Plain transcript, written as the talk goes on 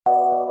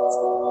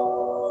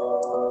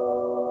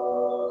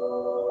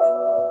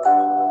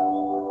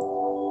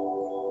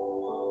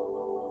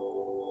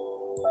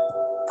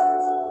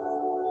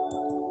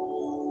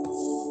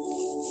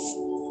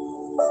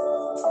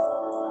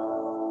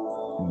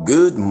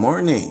Good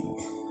morning.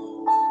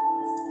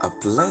 A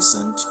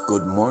pleasant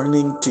good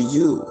morning to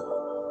you,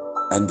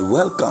 and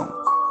welcome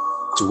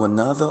to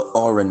another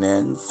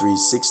RNN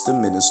 360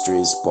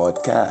 Ministries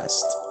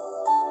podcast.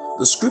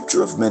 The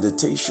scripture of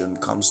meditation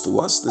comes to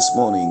us this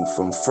morning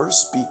from 1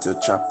 Peter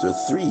chapter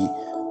 3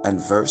 and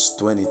verse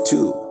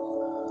 22.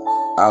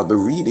 I'll be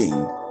reading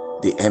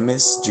the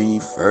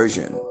MSG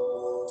version,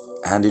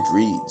 and it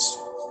reads,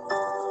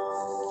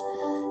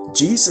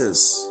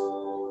 Jesus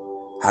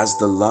has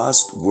the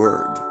last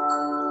word,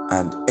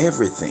 and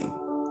everything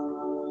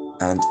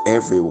and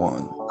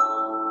everyone,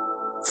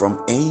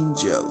 from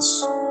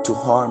angels to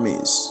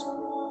armies,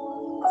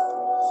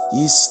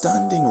 he is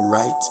standing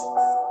right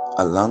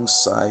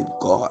alongside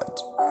God,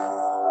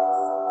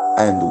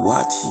 and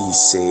what he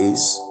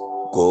says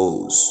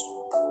goes.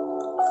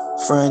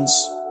 Friends,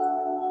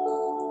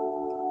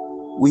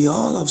 we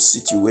all have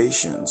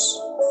situations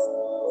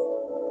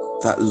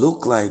that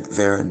look like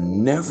they're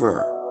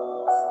never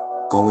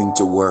going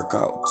to work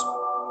out.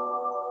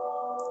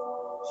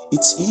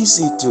 It's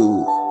easy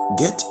to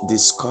get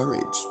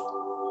discouraged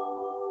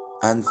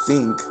and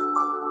think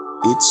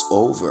it's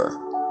over.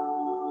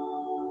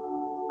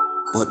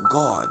 But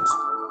God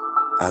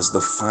has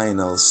the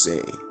final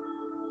say.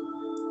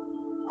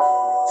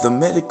 The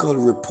medical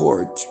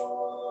report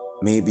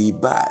may be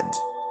bad,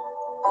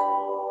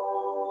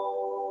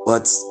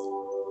 but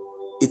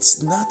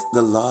it's not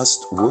the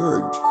last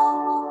word.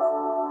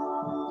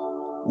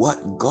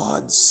 What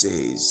God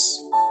says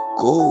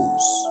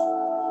goes.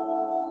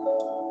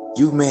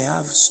 You may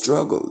have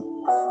struggled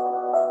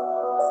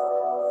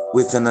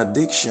with an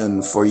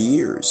addiction for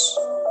years,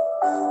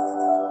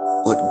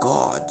 but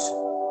God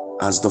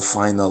has the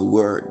final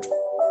word.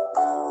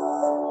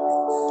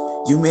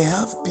 You may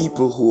have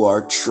people who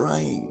are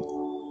trying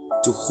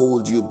to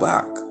hold you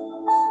back,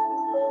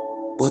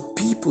 but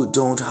people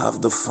don't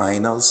have the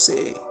final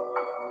say.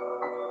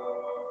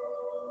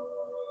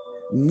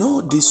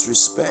 No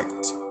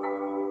disrespect,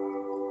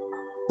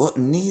 but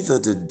neither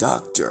the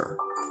doctor,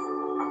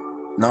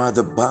 nor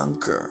the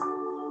banker,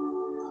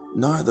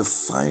 nor the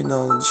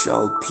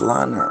financial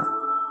planner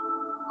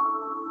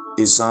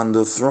is on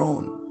the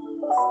throne.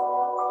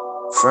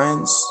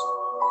 Friends,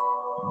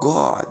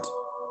 God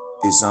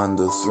is on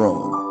the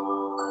throne,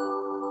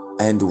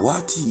 and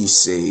what he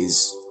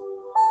says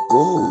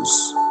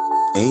goes.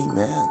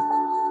 Amen.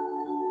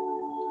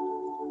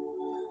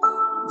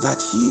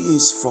 That he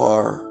is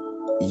for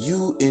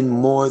you in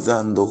more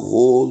than the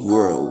whole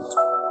world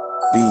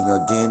being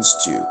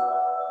against you.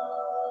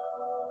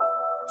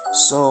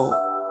 So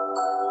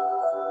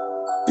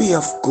be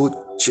of good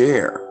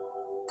cheer.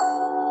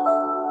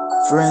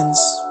 Friends,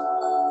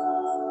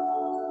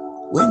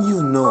 when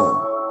you know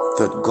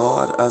that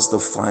God has the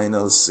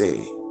final say,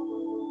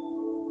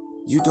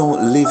 you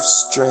don't live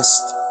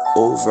stressed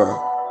over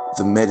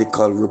the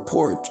medical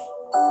report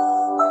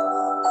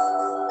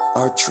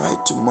or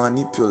try to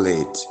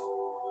manipulate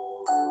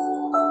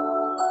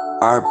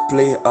or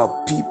play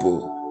up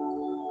people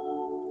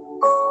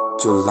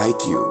to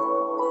like you.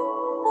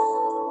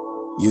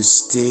 You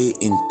stay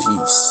in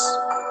peace,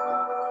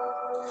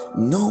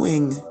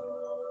 knowing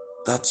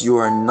that you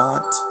are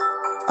not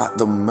at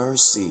the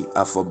mercy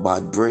of a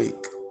bad break,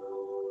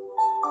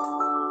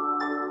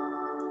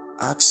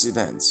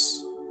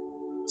 accidents,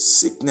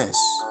 sickness,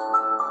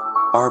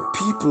 or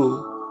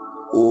people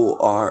who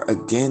are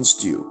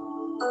against you.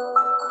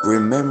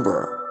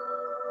 Remember,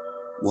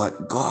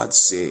 what God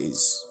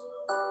says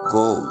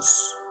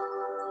goes.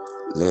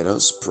 Let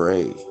us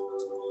pray.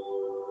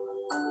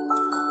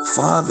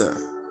 Father,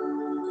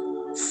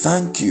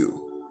 thank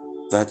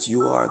you that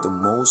you are the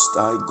Most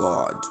High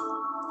God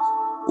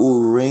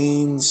who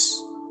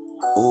reigns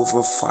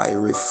over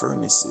fiery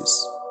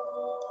furnaces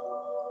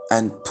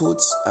and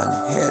puts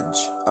an hedge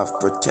of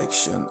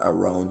protection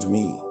around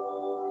me.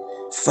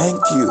 Thank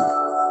you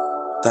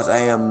that I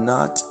am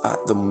not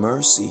at the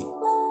mercy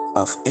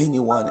of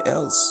anyone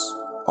else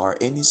or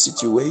any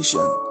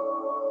situation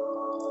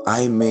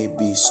I may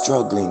be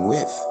struggling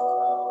with.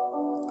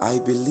 I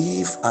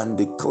believe and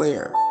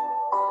declare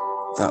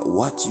that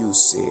what you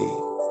say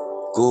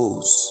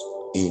goes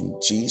in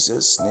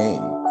Jesus'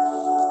 name.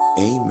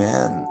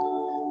 Amen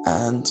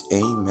and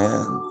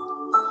amen.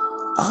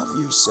 Have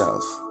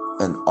yourself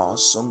an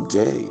awesome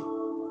day,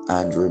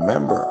 and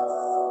remember,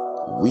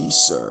 we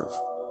serve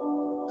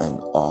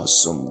an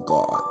awesome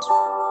God.